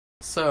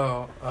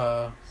So,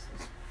 Safi.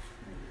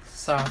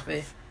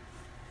 What's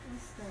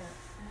that?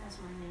 That has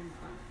my name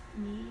on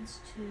it. Needs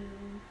to...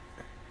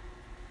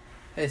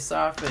 Hey,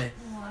 Safi.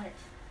 What?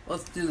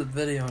 Let's do the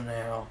video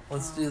now.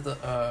 Let's do the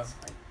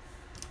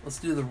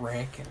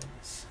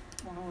rankings.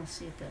 Well, I want to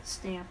see if that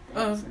stamp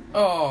thing's in there.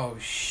 Oh,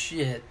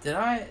 shit. Did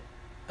I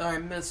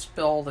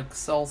misspelled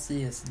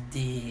Excelsius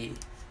D.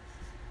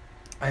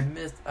 I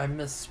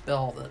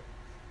misspelled it.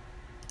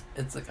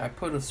 It's like I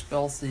put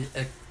Expelliarmus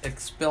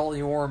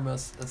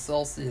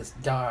Excelsius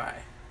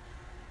die.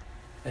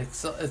 I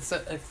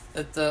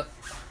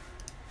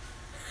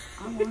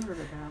wondered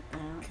about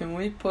that. Can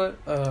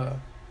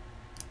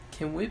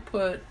we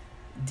put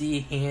D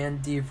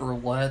Hand D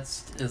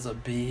Verletzt as a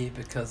B,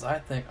 because I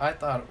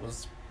thought it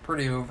was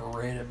pretty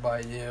overrated by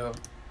you.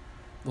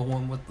 The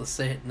one with the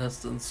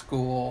Satanist in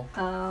school.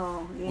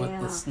 Oh, yeah. With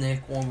the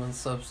snake woman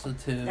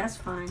substitute. That's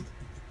fine.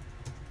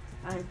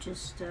 I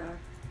just,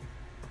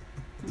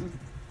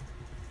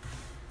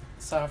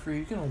 Safi, are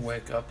you gonna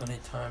wake up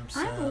anytime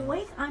soon? I'm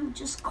awake. I'm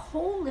just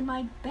cold and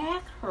my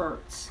back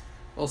hurts.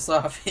 Well,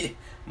 Safi,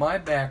 my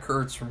back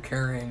hurts from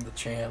carrying the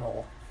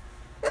channel.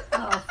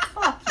 Oh,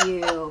 fuck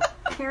you.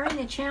 Carrying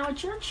the channel.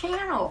 It's your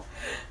channel.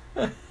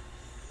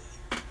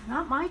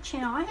 Not my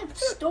channel. I have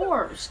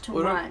stores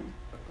to run.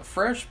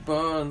 Fresh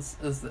Bones,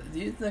 do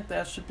you think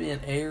that should be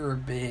an A or a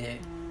B?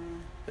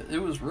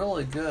 It was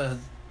really good.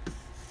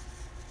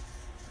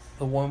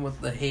 The one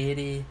with the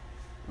Haiti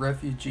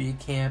refugee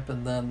camp,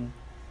 and then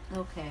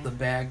the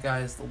bad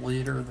guy's the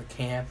leader of the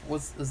camp.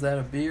 Is that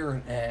a B or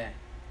an A?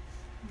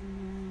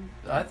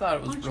 I thought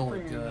it was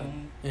really good.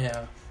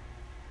 Yeah.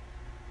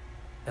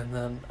 And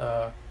then,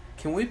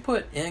 can we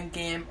put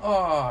Endgame?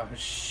 Oh,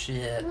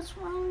 shit. What's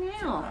wrong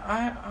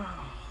now?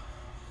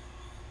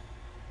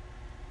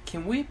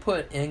 Can we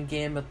put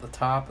Endgame at the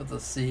top of the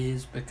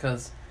C's?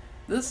 Because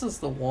this is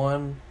the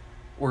one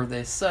where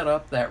they set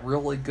up that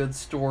really good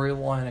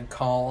storyline in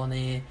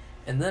Colony,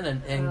 and then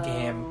in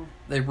Endgame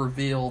they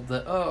revealed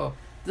that,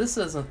 this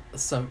isn't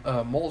some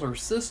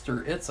Mulder's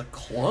sister, it's a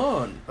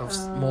clone of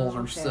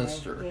Mulder's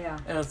sister. Yeah.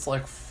 And it's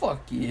like,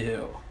 fuck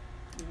you.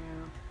 Yeah.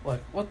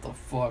 Like, what the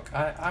fuck?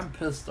 I'm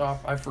pissed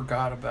off. I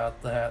forgot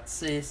about that.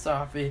 See,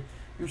 Safi,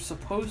 you're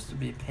supposed to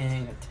be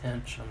paying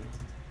attention.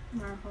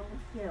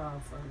 Get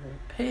off of it.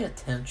 Pay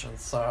attention,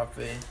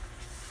 Safi.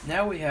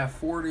 Now we have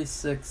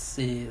 46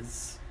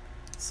 C's.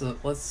 So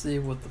let's see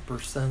what the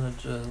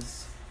percentage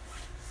is.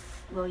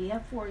 Well, you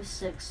have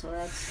 46, so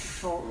that's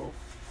the total.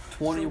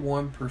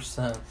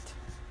 21%.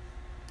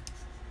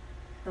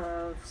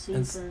 Of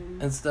season...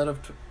 Instead of...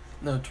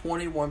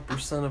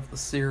 21% of the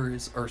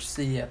series are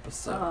C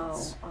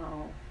episodes.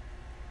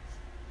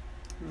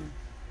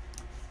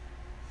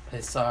 Hey,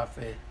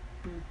 Safi.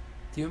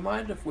 Do you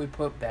mind if we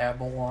put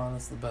Babylon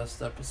as the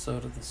best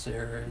episode of the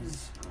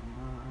series?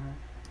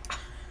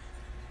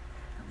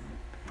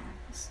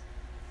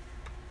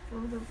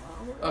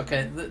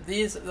 Okay,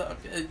 these...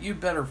 you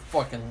better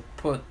fucking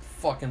put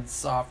fucking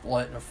Soft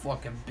Light in a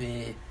fucking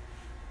B.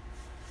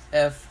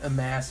 F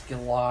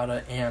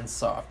Emasculata and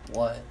Soft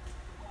Light.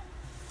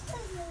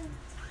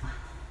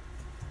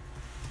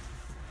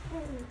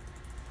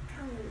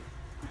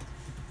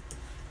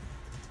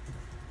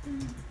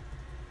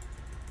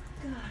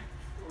 God,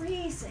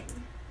 freezing.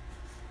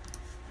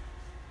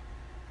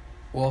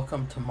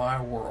 Welcome to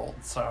my world,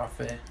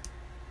 Safi.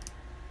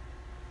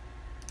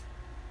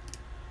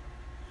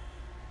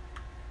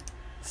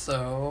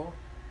 So,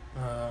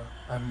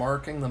 I'm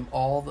marking them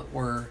all that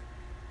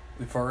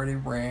we've already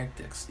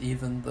ranked,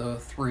 even though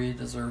 3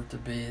 deserve to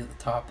be at the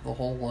top of the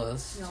whole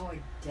list. No,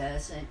 it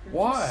doesn't. You're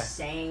why? Just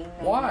saying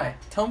that. Why?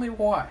 Tell me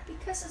why.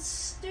 Because it's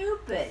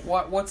stupid.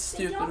 What's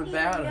stupid about it?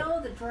 They don't even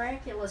know the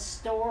Dracula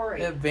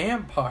story. A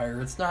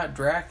vampire. It's not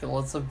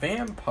Dracula. It's a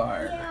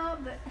vampire. Yeah,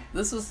 but...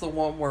 This is the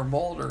one where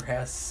Mulder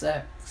has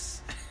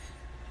sex.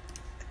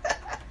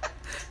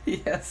 He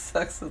has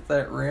sex with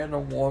that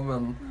random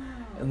woman.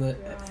 And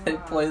they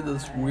play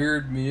this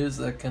weird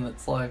music, and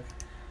it's like...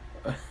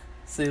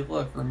 See,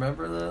 look,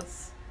 remember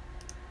this?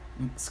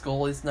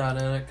 Scully's not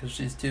in it because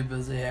she's too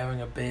busy having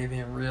a baby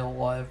in real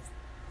life.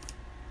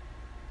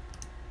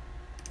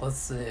 Let's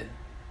see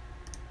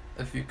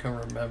if you can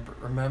remember.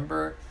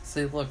 Remember?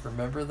 See, look,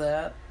 remember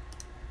that?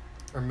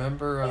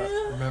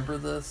 Remember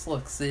this?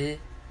 Look, see?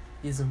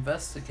 He's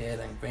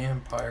investigating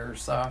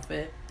vampires,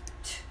 Safi.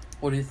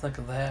 What do you think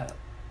of that?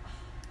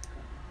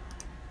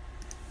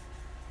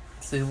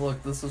 See,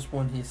 look, this is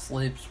when he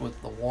sleeps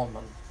with the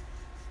woman.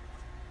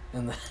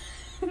 In the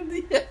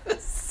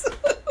episode.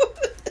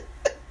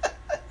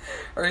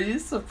 Are you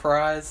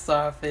surprised,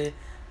 Safi?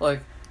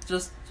 Like,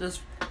 just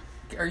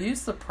are you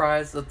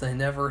surprised that they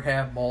never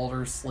had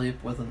Mulder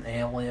sleep with an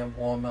alien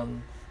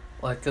woman?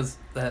 Like, 'cause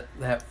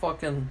that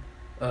fucking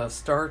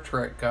Star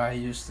Trek guy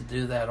used to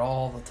do that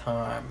all the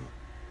time.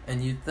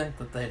 And you'd think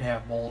that they'd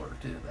have Mulder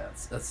do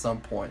that at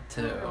some point,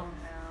 too. I don't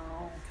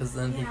know. 'Cause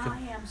then he could...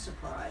 I am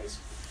surprised.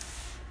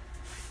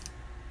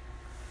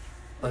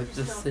 Like,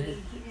 just see.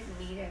 He didn't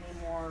need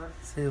any more.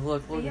 See,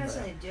 look If he at has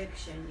that. an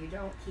addiction, you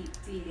don't keep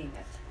feeding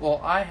it. Well,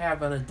 I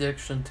have an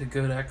addiction to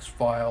good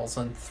X-Files,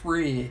 and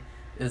 3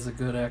 is a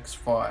good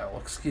X-File.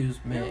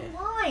 Excuse me.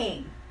 You're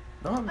lying.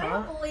 No, I'm I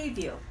not. don't believe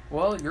you.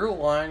 Well, you're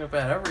lying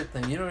about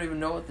everything. You don't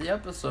even know what the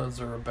episodes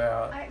are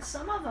about.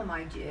 Some of them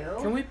I do.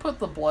 Can we put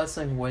The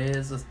Blessing Way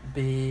as a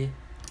B?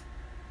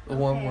 The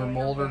one where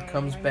Mulder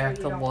comes back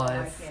to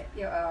life. Like it.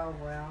 Yeah, oh,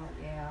 well,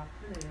 yeah.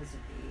 It is a B.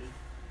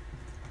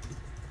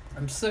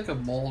 I'm sick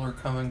of Mulder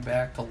coming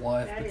back to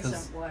life That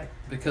isn't what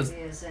it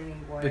is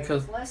anyway.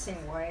 Because the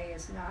Blessing Way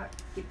is not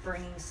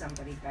bringing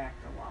somebody back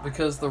to life.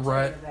 Because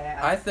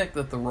I think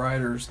that the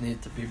writers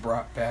need to be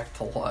brought back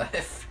to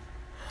life.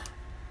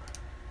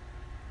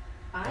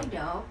 I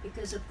don't,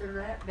 because if they're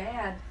that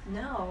bad,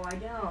 no, I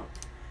don't.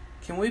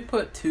 Can we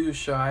put Too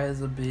Shy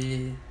as a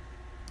B?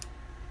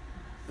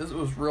 This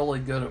was really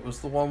good. It was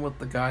the one with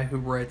the guy who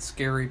writes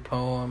scary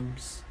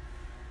poems,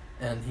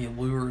 and he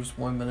lures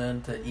women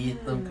in to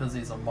eat them because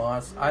he's a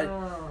monster.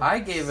 I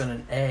gave it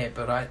an A,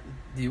 but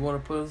do you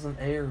want to put it as an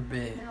A or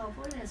B? No,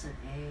 put it as an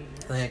A.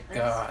 Thank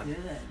God.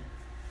 Good.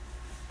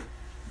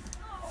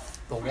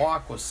 The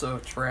Walk was so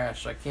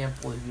trash. I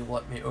can't believe you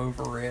let me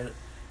overrate it.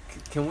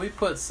 Can we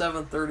put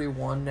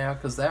 731 now?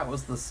 Because that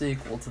was the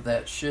sequel to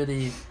that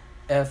shitty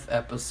F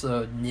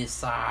episode,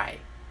 Nisai.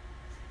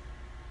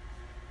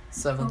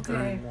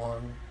 731.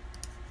 Okay.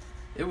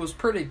 It was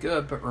pretty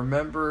good, but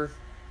remember,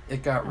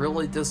 it got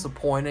really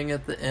disappointing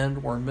at the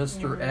end where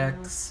Mr.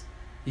 X,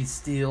 he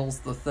steals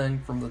the thing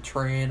from the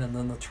train and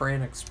then the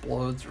train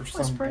explodes or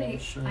some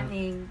bullshit. I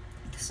mean,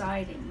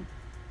 exciting.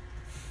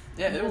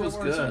 Yeah, it was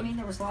good. I mean,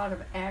 there was a lot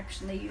of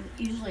action they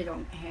usually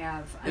don't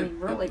have.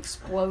 Really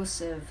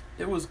explosive.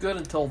 It was good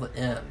until the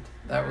end.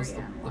 That was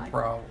the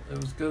problem. It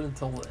was good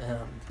until the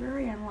end.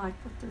 Very unlike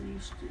what they're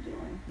used to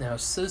doing. Now,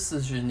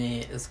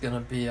 Syzygy is going to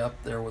be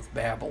up there with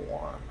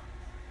Babylon.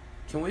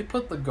 Can we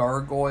put the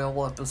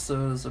Gargoyle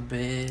episode as a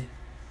B?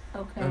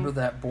 Okay. Remember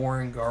that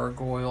boring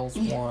Gargoyles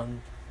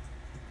one?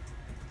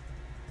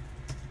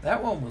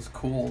 That one was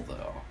cool,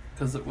 though,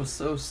 because it was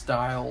so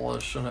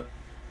stylish, and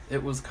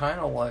it was kind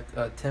of like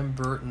a Tim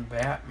Burton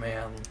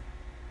Batman.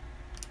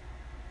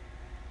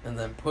 And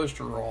then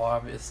Pushero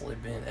obviously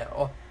being...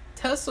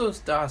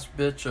 Tessos das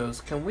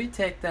Bichos, can we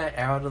take that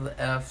out of the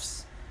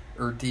F's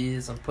or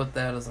D's and put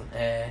that as an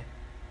A?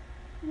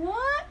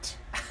 What?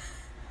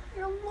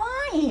 You're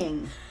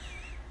lying.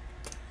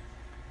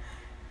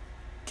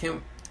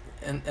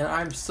 And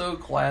I'm so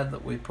glad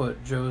that we put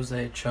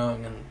Jose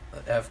Chung in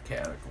the F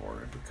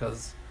category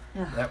because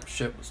that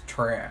shit was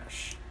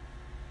trash.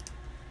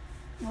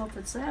 Well, if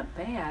it's that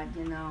bad,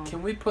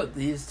 Can we put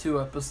these 2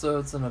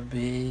 episodes in a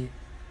B?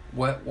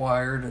 Wet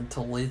Wired and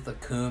Talitha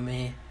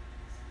Kumi.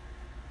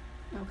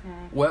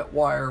 Okay. Wet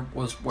Wire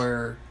was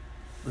where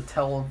the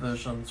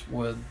televisions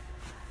would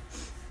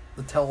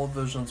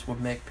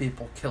make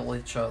people kill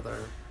each other.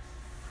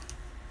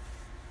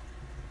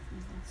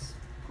 That's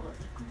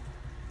political.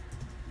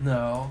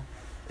 No,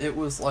 it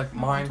was like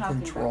mind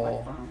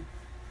control.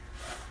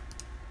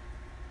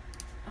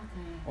 Okay.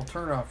 Well,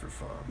 turn off your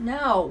phone.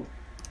 No.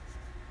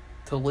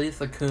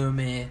 Talitha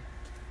Kumi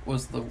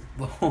was the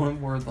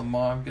one where the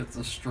mom gets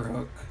a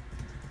stroke,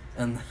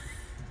 and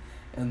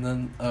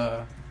then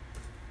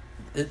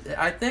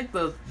I think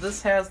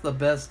this has the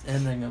best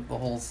ending of the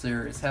whole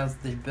series. Has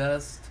the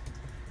best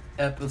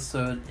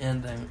episode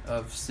ending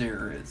of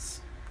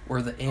series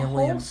where the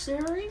alien whole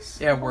series.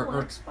 Yeah,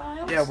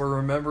 where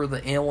remember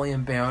the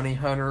alien bounty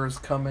hunter is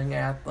coming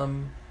at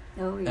them.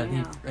 Oh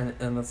yeah.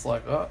 And it's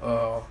like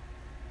uh-oh,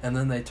 and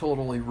then they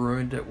totally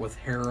ruined it with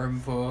Harem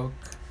Book.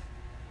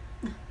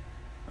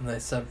 And they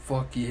said,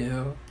 fuck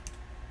you.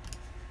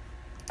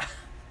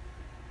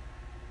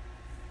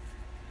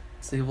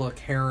 See, look,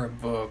 Harem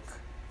Book.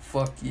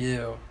 Fuck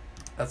you.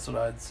 That's what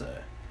I'd say.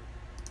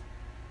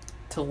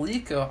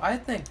 Taliko, I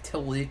think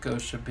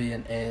Taliko should be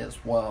an A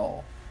as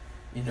well.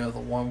 The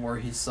one where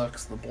he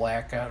sucks the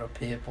black out of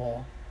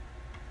people.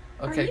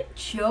 Okay. Are you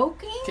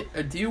joking?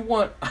 Do you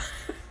want...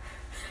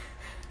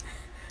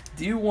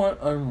 Do you want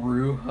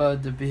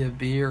Unruha to be a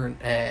B or an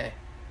A?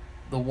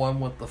 The one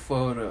with the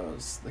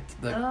photos.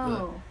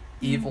 The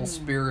evil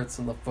spirits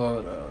in the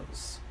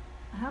photos.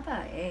 How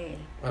about A?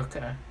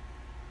 Okay.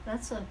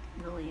 That's a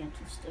really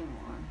interesting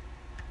one.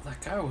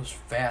 That guy was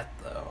fat,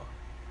 though.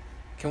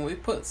 Can we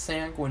put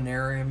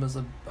Sanguinarium as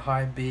a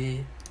high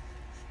B?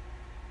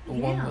 The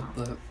one with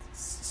the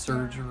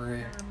surgery.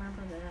 Yeah, I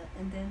remember that.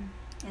 And then,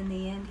 in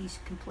the end, he's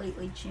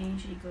completely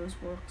changed. He goes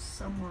works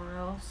somewhere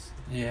else.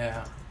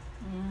 Yeah.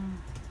 Yeah.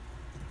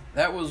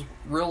 That was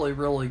really,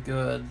 really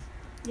good.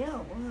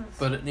 Yeah, it was.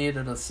 But it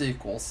needed a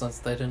sequel since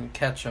they didn't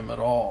catch him at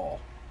all.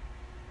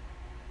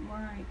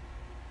 Right.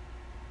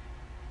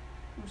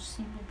 Which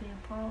seemed to be a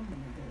problem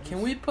with this.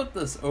 Can we put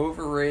this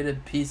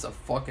overrated piece of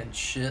fucking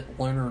shit,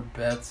 Leonard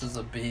Betts, as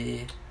a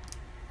B?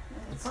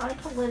 It's probably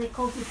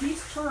political. Could you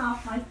please turn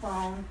off my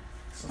phone?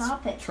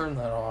 Stop it. Turn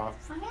that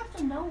off. I have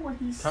to know what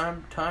he's...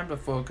 Time to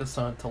focus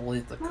on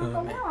Talitha Kumi.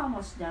 But we're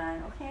almost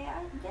done, okay?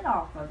 Get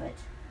off of it.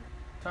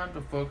 Time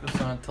to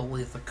focus on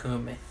Talitha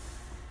Kumi.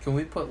 Can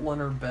we put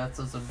Leonard Betts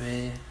as a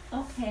B?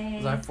 Okay.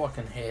 'Cause I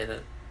fucking hate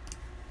it.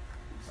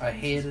 I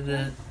hated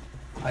it.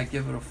 I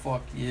give it a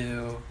fuck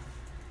you.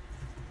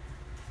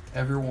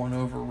 Everyone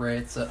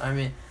overrates it. I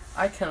mean,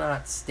 I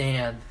cannot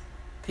stand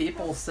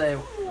people say,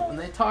 when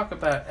they talk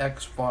about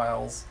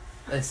X-Files,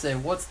 they say,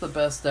 what's the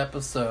best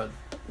episode?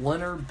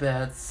 Leonard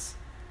Betts,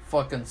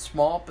 fucking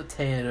Small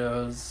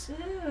Potatoes,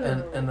 Ew.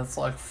 and it's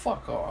like,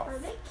 fuck off. Are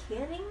they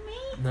kidding me?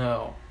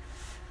 No.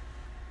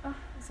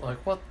 It's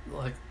like, what?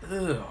 Like,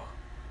 ew.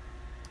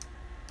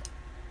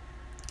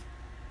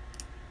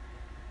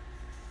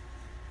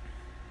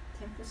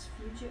 Tempest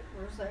Fugit,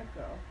 where's that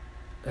go?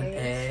 An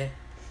A.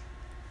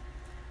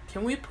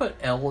 Can we put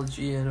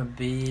Elegy in a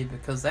B?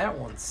 Because that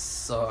one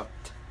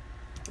sucked.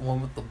 The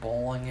one with the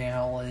bowling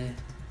alley.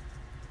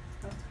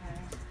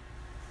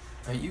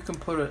 Okay. You can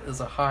put it as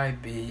a high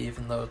B,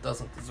 even though it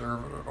doesn't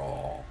deserve it at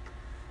all.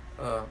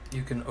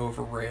 You can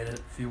overrate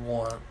it if you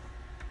want.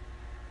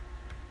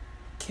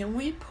 Can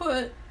we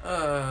put,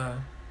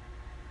 all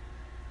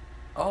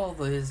of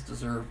these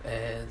deserve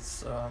A's,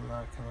 so I'm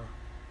not gonna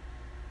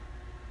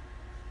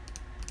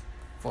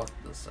fuck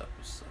this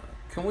episode.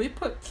 Can we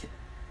put,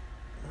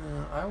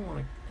 I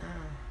wanna,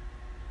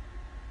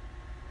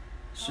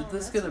 should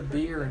this that's get a a B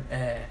pretty or an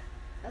A?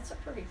 That's a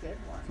pretty good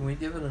one. Can we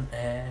give it an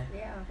A?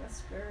 Yeah,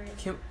 that's very.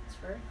 It's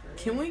very creative.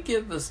 Can we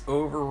give this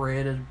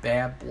overrated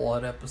Bad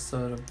Blood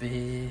episode a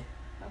B?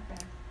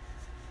 Okay.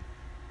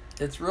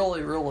 It's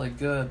really, really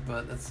good,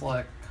 but it's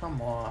like,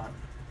 come on.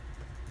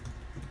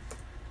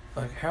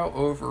 Like, how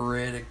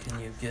overrated can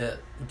you get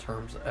in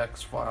terms of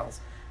X-Files?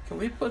 Can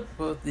we put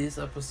both these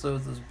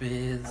episodes as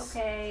B's?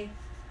 Okay.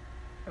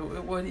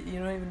 What, you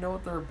don't even know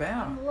what they're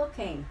about. I'm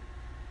looking.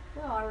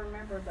 Well, I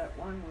remember that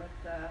one with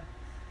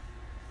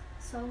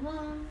so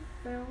long,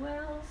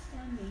 farewell,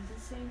 and me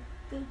to say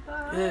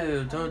goodbye.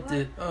 Ew, don't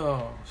do...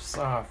 Oh,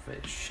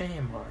 Safi,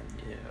 shame on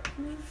you.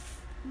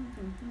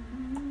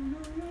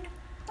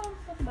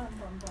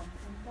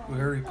 We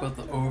already put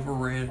the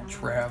overrated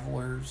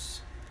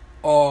Travelers.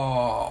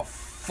 Oh,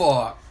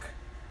 fuck.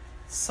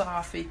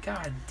 Safi,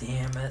 god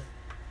damn it.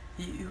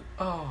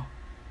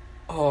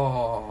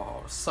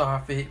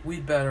 Safi, we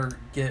better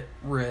get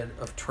rid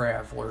of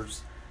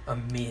Travelers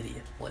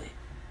immediately.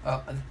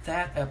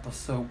 That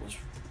episode was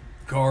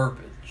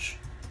garbage.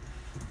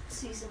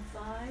 Season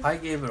 5? I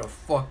gave it a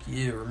fuck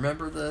you.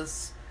 Remember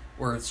this?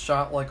 Where it's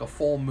shot like a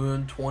full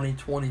moon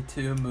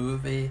 2022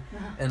 movie,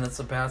 and it's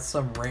about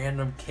some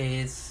random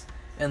case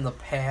in the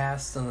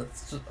past, and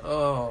it's just,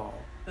 oh,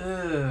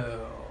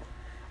 ew.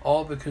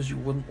 All because you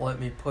wouldn't let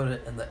me put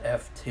it in the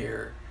F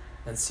tier,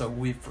 and so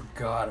we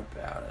forgot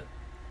about it.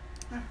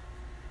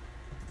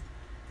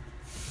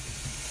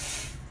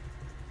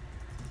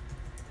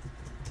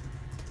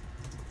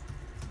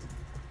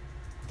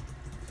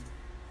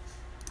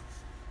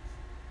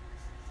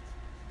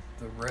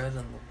 The red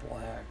and the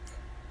black.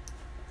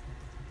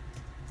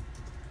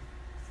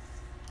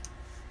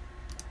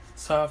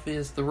 Safi,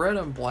 is the red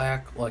and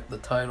black like the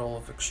title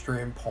of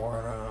Extreme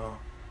Porno?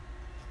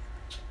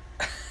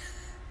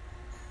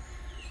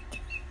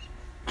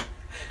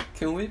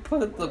 Can we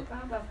put the...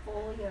 What about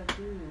Folia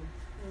Do?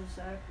 Where's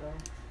that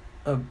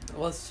go?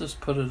 Let's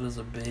just put it as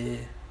a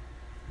B.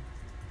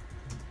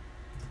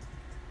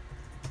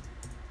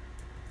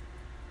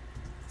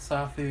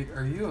 Safi,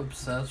 are you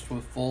obsessed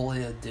with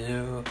Folia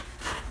Do?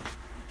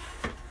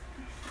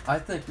 I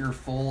think you're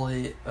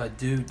fully a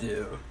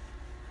doo-doo.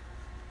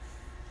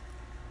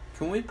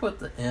 Can we put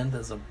the end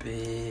as a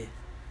B?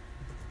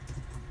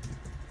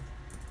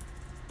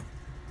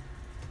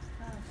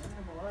 Oh, I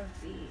have a lot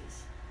of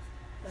B's.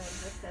 But I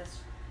think that's...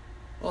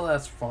 Well,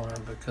 that's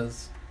fine,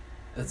 because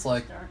it's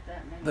like aren't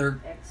that many they're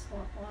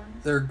excellent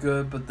ones. they're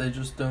good, but they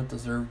just don't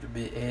deserve to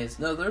be A's.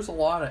 No, there's a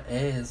lot of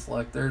A's.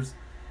 Like, there's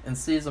in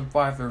season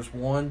 5, there's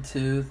 1,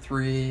 2,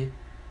 3,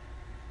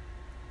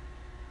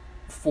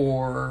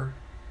 4,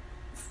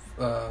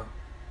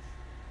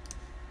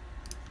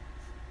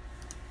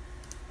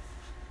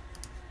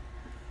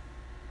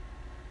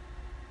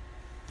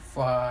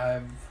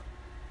 5.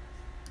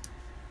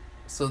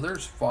 So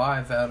there's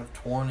 5 out of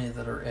 20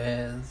 that are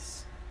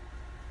A's,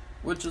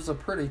 which is a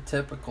pretty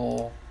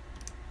typical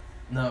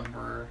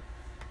number.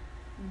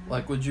 Mm-hmm.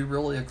 Like, would you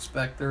really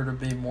expect there to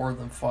be more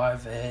than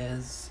 5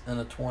 A's in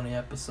a 20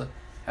 episode?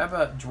 How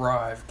about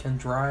Drive? Can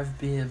Drive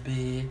be a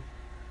B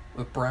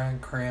with Bryan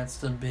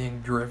Cranston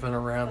being driven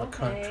around the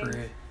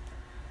country?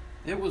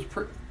 It was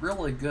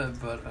really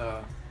good,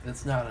 but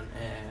it's not an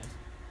A.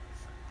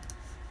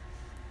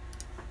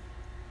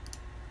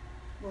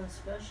 Well,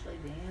 especially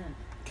the end.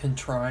 Can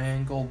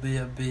Triangle be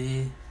a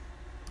B?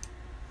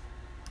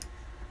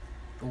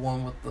 The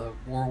one with the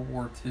World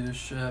War II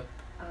ship?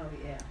 Oh,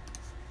 yeah.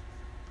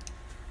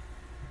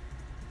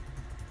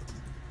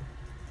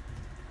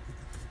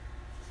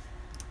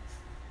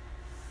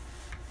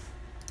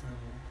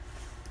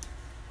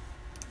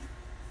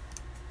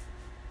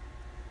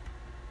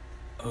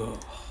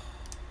 Ugh.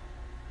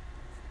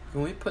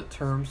 Can we put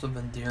Terms of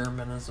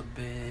Endearment as a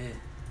B?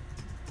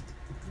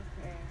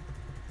 Okay.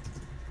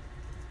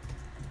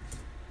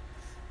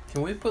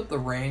 Can we put the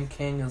Rain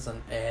King as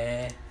an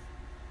A?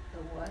 The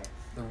what?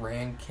 The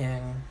Rain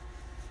King.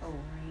 Oh, Rain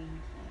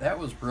King. That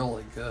was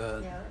really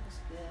good. Yeah, that was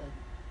good.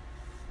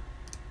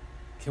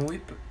 Can we?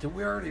 Did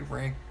we already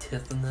rank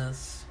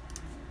Tithonus?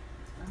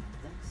 I don't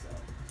think so.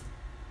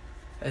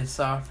 Hey,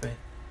 Safi.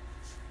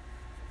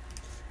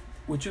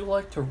 Would you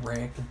like to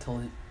rank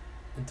until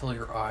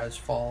your eyes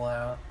fall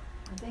out?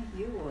 I think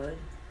you would.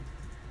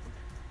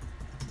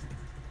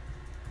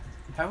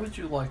 How would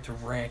you like to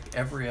rank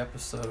every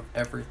episode of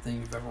everything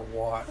you've ever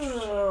watched?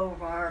 Oh,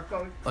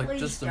 Marco, Like, please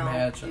just don't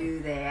imagine. do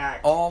that.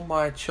 All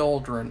My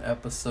Children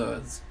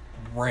episodes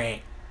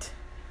ranked.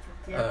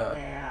 Forget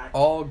that.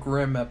 All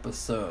Grimm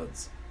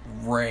episodes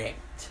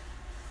ranked.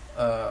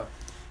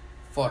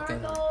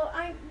 Fucking. Marco,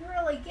 I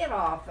really get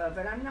off of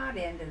it. I'm not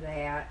into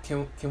that.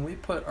 Can we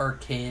put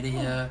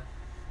Arcadia?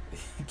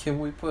 Can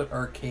we put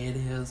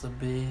Arcadia as a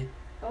B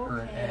or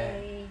an A?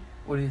 Okay.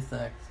 What do you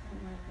think?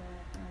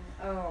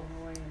 Oh,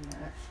 wait a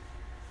minute.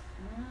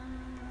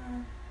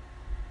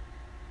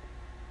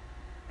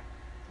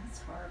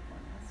 That's a hard one.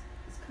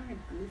 It's kind of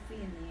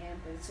goofy in the end,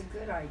 but it's a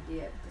good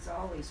idea because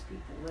all these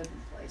people live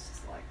in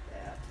places like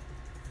that.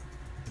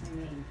 I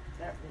mean,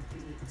 that would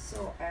be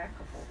so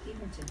applicable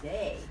even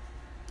today.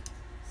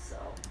 So,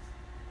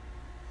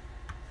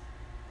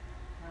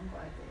 I'm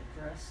glad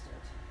they addressed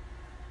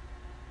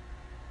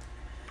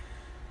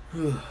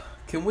it.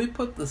 Can we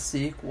put the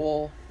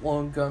sequel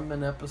Lone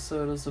Gunman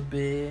episode as a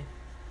B?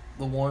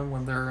 The one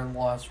when they're in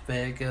Las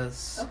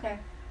Vegas? Okay.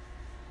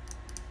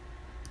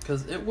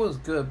 Because it was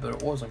good, but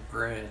it wasn't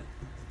great.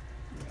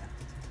 Yeah.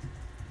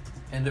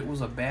 And it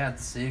was a bad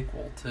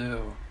sequel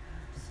too.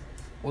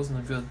 Wasn't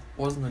a good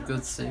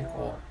sequel.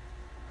 More?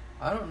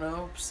 I don't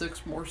know,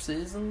 6 more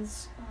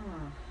seasons?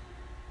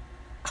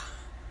 Oh.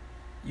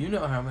 You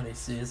know how many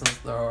seasons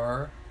there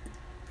are.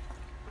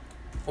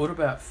 What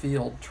about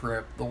Field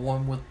Trip? The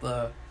one with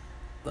the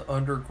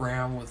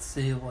underground with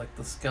like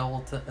the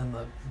skeleton and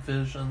the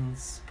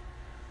visions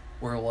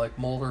where like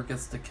Mulder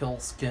gets to kill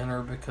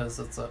Skinner because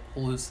it's a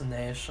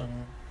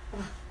hallucination.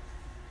 Oh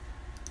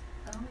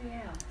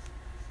yeah.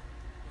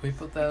 We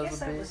put that I as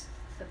guess a B? that was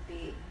a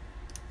B.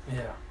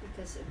 Yeah.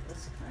 Because it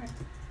was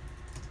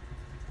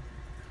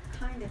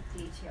kind of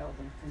detailed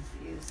and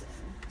confusing.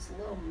 It was a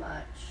little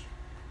much,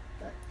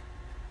 but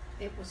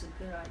it was a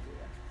good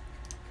idea.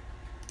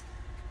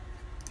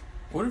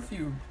 What if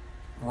you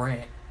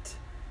ranked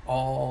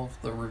all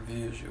of the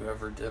reviews you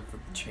ever did for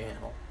the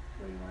channel?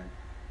 What do you want to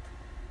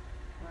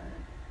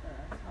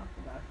talk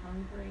about?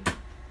 Hungry?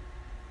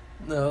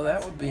 No,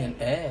 that would be an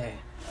A.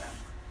 Yeah.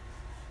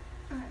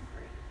 I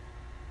agree.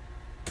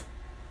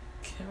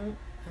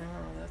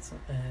 Oh, that's an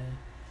A.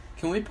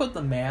 Can we put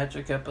the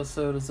Magic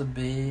episode as a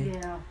B?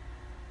 Yeah.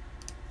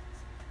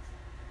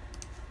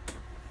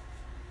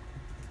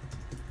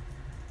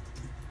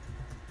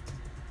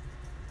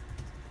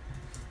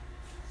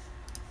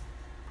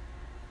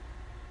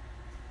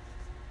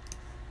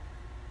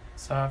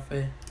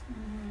 Safi,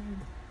 Mm-hmm.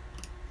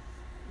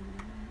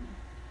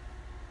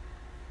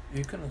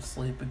 you're gonna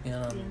sleep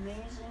again The on.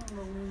 Amazing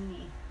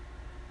Malini.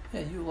 Yeah,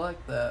 you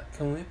like that.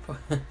 Can we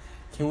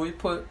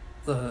put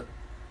the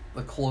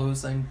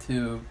closing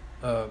to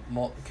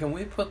can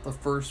we put the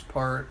first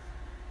part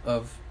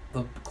of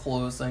the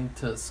closing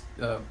to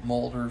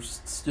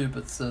Mulder's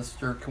stupid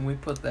sister? Can we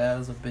put that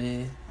as a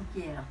B?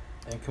 Yeah.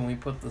 And can we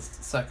put the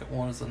second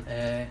one as an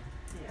A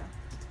Yeah.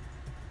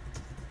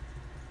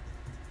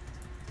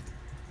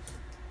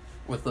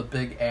 with a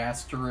big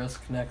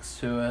asterisk next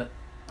to it?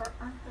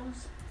 Aren't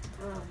those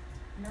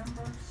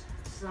numbers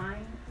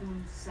Sein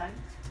und Zeit?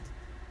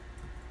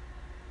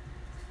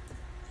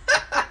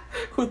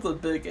 With a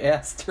big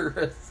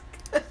asterisk.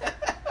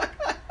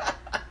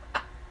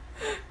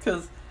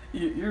 Because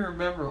you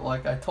remember,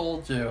 like I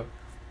told you,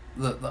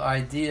 the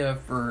idea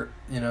for,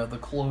 the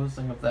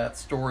closing of that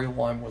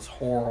storyline was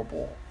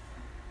horrible.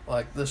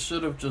 Like, this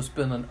should have just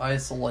been an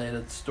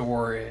isolated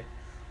story.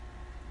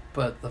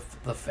 But the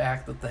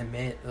fact that they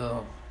made...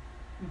 Ugh.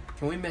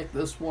 Can we make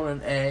this one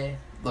an A?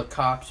 The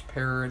Cops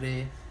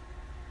parody?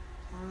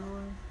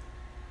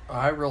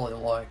 I really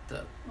liked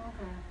it.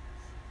 Okay.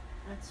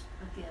 That's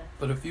a gift.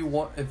 But if you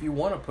want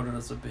to put it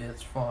as a B,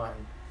 it's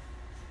fine.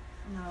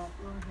 No,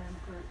 go ahead.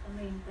 I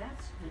mean,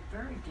 that's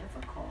very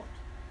difficult.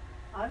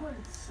 I would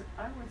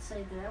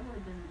say that would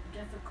have been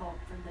difficult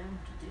for them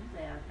to do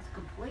that. It's a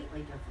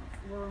completely different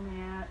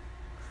format,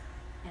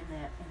 and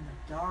that in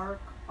the dark,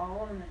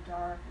 all in the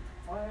dark, with the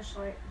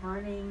flashlight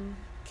burning.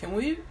 Can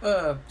we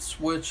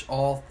switch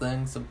all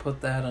things and put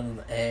that in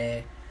an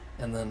A,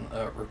 and then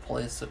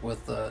replace it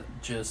with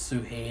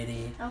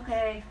Jasuhadi?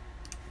 Okay.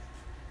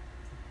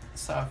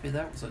 Safi,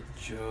 that was a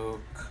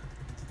joke.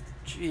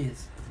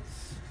 Jesus.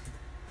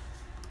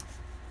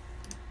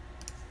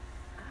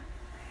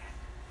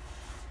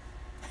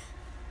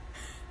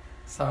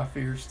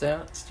 Safi, you're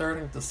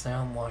starting to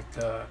sound like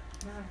Now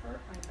I hurt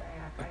my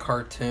back. a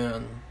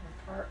cartoon.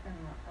 The part on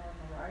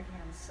the right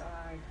hand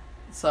side.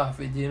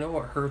 Safi, do you know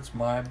what hurts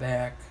my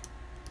back?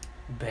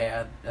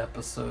 Bad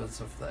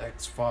episodes of the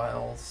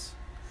X-Files.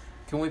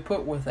 Can we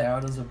put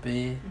Without as a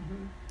B?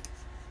 Mm-hmm.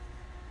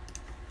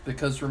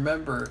 Because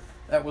remember,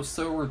 that was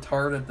so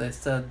retarded, they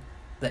said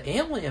the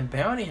alien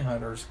bounty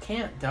hunters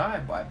can't die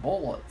by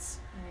bullets.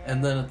 Yeah.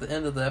 And then at the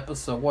end of the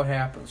episode, what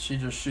happens? She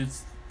just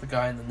shoots the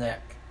guy in the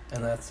neck,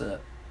 and that's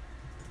it.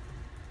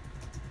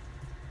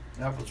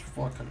 That was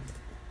fucking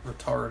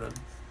retarded.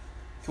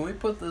 Can we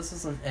put this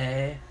as an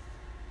A?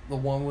 The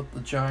one with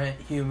the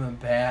giant human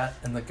bat,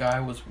 and the guy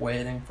was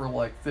waiting for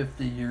like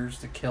 50 years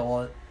to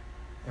kill it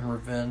in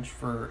revenge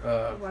for,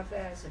 You want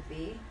that as a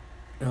B?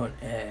 no, an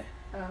A.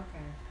 Oh,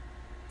 okay.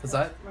 Because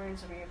That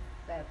reminds me of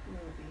that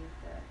movie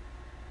that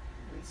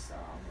we saw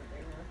where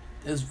they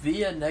were. Is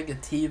Via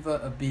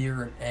Negativa a B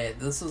or an A?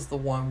 This is the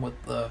one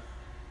with the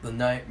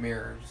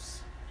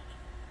nightmares.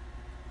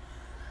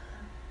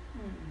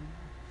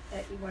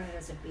 You want it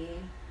as a B?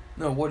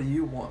 No, what do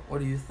you want? What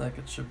do you think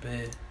it should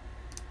be?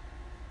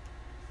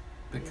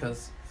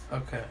 Because,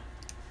 okay.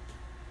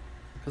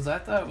 Because I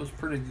thought it was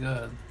pretty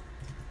good.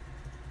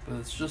 But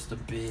it's just a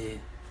B.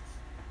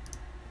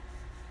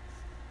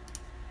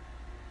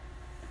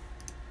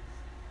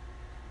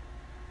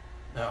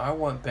 Now, I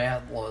want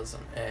Bad Law as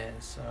an A,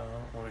 so I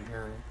don't want to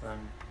hear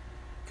anything.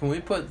 Can we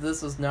put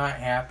This Is Not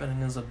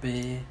Happening as a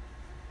B?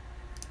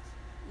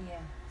 Yeah.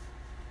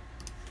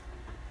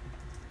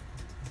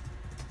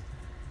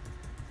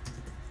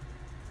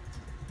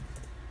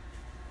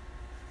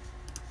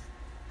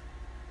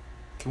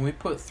 Can we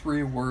put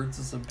 3 Words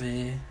as a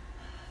B?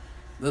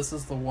 This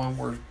is the one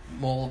where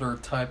Mulder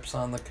types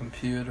on the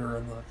computer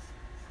and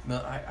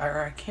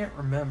I can't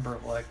remember,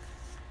 like,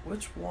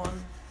 which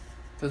one?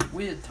 Because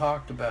we had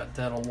talked about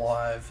Dead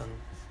Alive,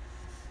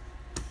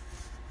 and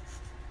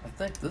I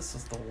think this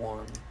is the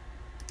one.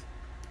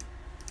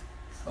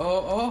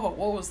 Oh,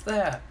 what was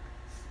that?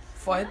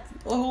 Fight,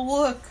 oh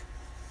look!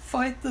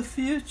 Fight the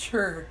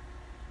future!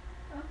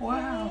 Okay.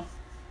 Wow!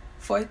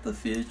 Fight the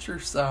future,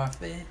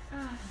 Safi.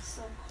 Ah, it's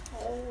so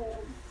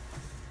cold.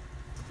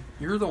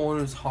 You're the one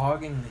who's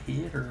hogging the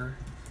heater.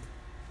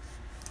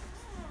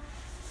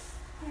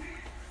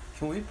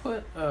 Can we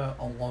put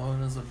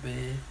Alone as a B?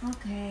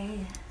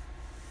 Okay.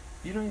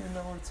 You don't even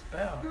know what it's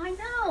about. I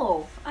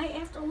know. I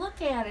have to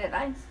look at it.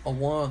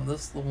 Alone,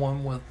 this is the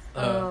one with...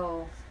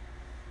 oh,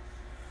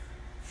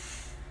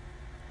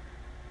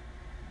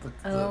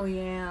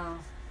 yeah.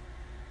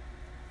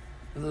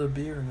 Is it a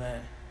B or an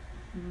A?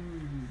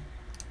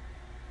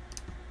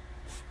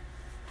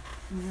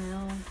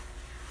 Well,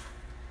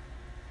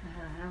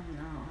 I don't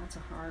know. That's a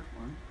hard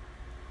one.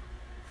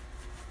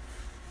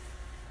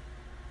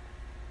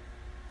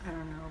 I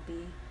don't know.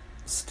 B.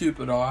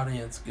 Stupid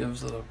audience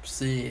gives it a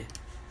C.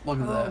 Look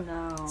at that.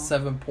 No.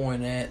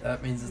 7.8.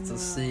 That means it's a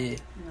C.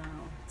 No.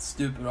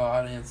 Stupid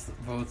audience that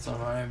votes on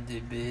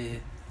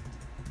IMDb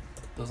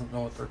doesn't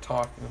know what they're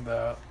talking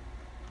about.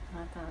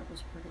 I thought it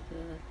was pretty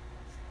good.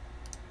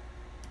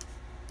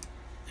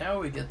 Now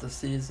we get to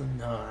season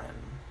 9.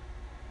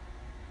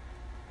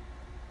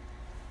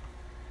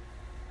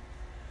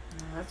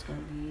 No, that's going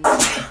to be easy.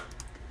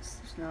 'Cause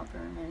there's not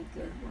very many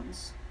good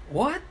ones.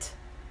 What?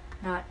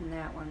 Not in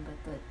that one,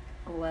 but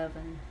the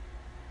 11.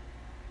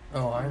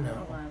 Oh, I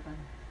know. 11.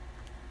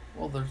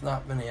 Well, there's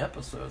not many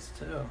episodes,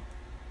 too.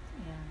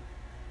 Yeah.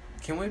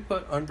 Can we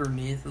put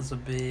Underneath as a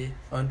B?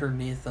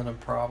 Underneath and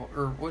Improbable...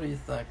 Or what do you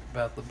think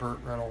about the Burt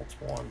Reynolds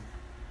one?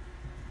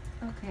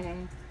 Okay.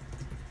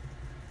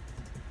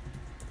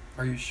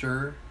 Are you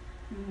sure?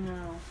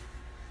 No.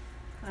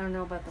 I don't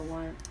know about the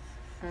one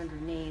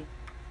underneath.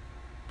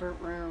 Burt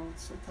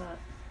Reynolds, I thought.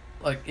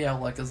 Like, yeah,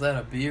 like, is that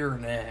a B or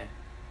an A?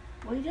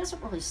 Well, he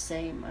doesn't really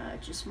say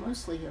much. It's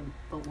mostly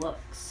the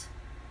looks.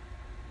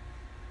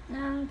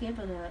 No, give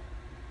it a...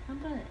 How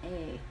about an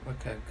A?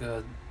 Okay,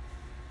 good.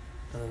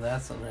 And then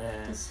that's an A.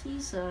 Because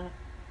he's I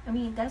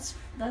mean, that's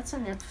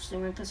an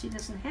interesting one because he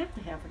doesn't have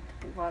to have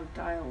a lot of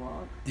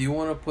dialogue. Do you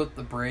want to put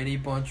the Brady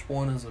Bunch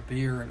one as a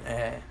B or an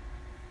A?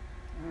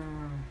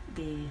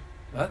 B.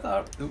 I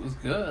thought it was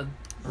good.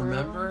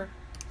 Remember?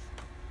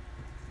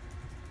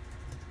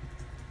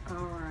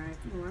 Alright,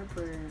 if you want to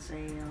put it as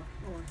A, go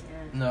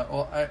ahead. No,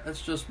 well,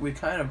 it's just we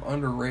kind of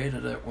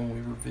underrated it when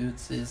we reviewed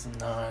season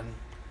 9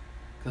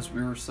 because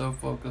we were so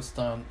focused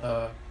on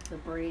The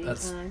Brady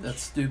Bunch. that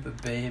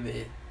stupid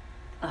baby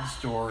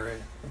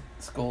story.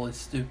 Scully's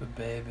stupid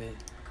baby.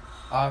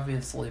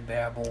 Obviously,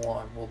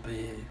 Babylon will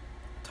be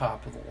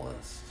top of the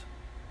list.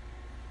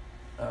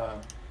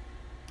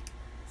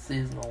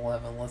 Season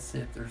 11. Let's see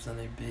if there's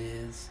any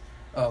B's.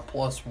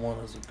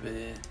 +1 is a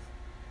B.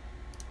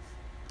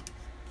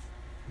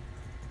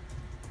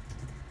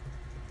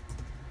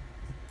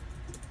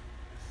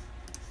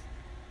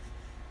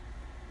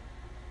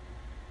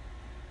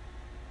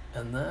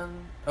 And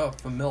then,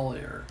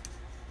 Familiar.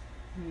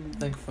 I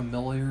think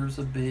Familiar's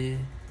a B.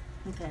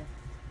 Okay.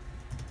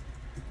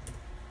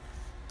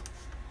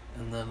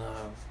 And then,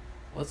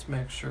 let's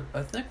make sure.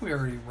 I think we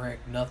already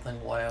ranked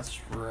Nothing Lasts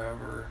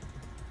Forever.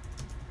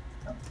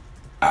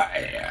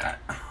 Yeah.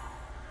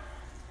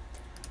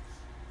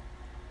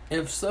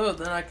 If so,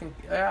 then I can.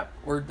 Yeah,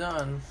 we're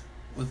done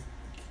with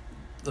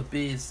the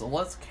B's. So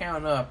let's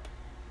count up.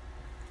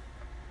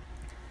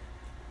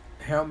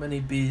 how many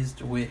B's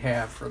do we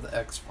have for the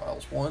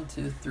X-Files? 1,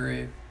 2,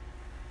 3.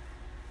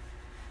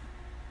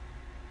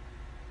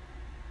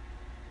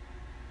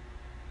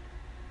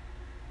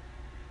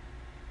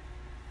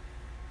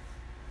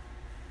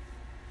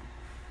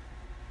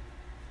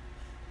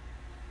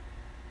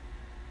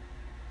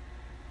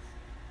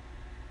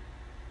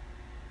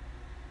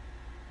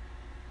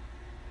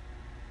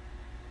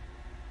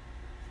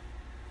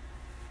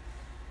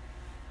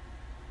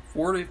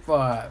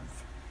 $45.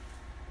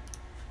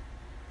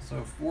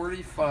 So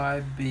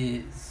 45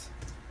 Bs,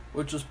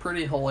 which is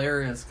pretty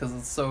hilarious because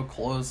it's so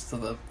close to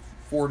the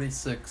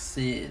 46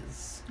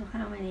 Cs. So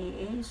how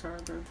many A's are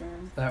there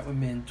then? That would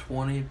mean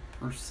 20%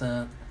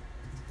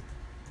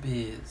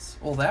 Bs.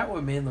 Well, that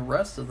would mean the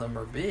rest of them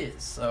are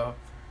Bs. So,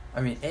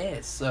 I mean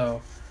A's.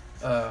 So,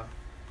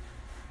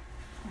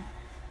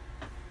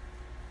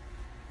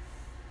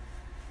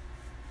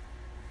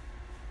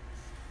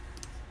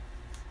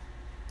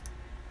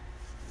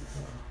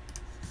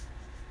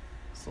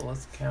 so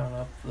let's count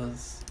up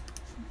this.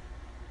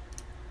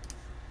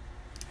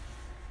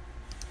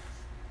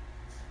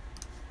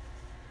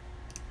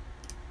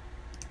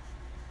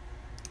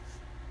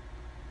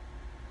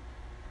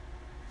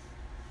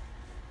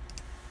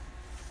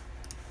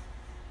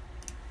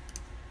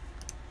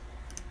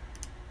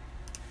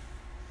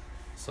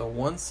 So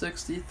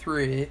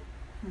 163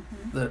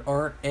 that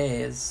aren't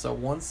A's. So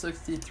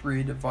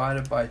 163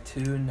 divided by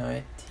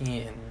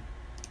 219.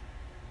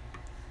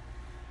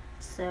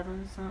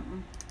 7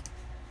 something.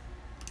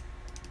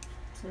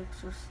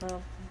 6 or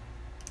 7.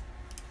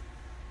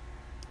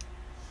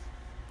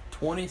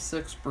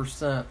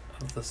 26%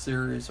 of the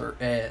series are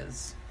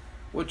A's,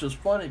 which is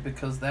funny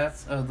because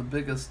that's the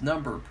biggest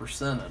number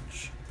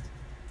percentage.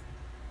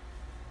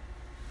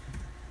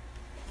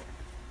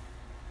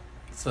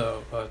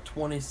 So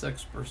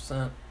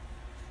 26%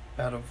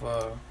 out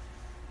of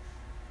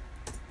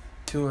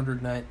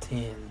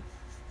 219.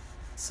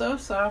 So,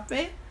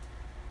 Safi,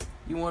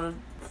 you want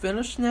to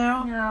finish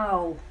now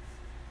No.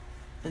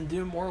 and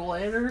do more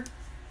later?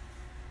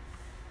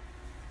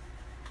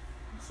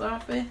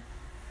 Safi,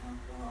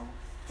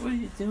 what are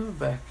you doing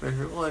back there?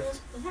 Like,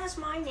 It has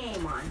my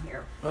name on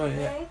here. oh yeah,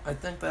 Okay? I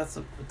think that's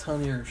a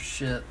ton of your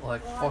shit.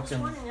 Like Well, I was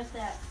fucking wondering if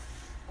that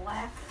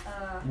black,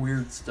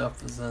 weird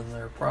stuff is in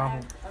there. Probably.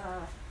 black,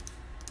 that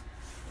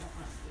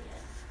might be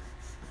it.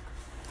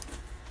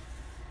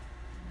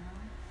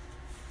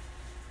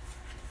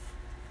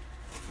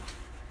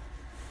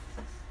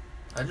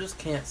 No? I just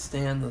can't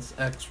stand this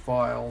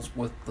X-Files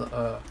with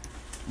the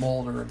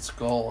Mulder and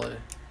Scully.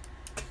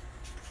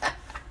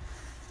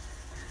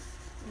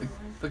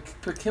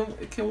 But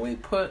can we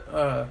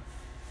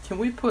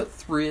put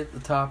 3 at the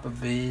top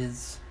of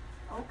B's?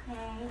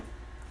 Okay.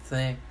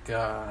 Thank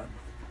God.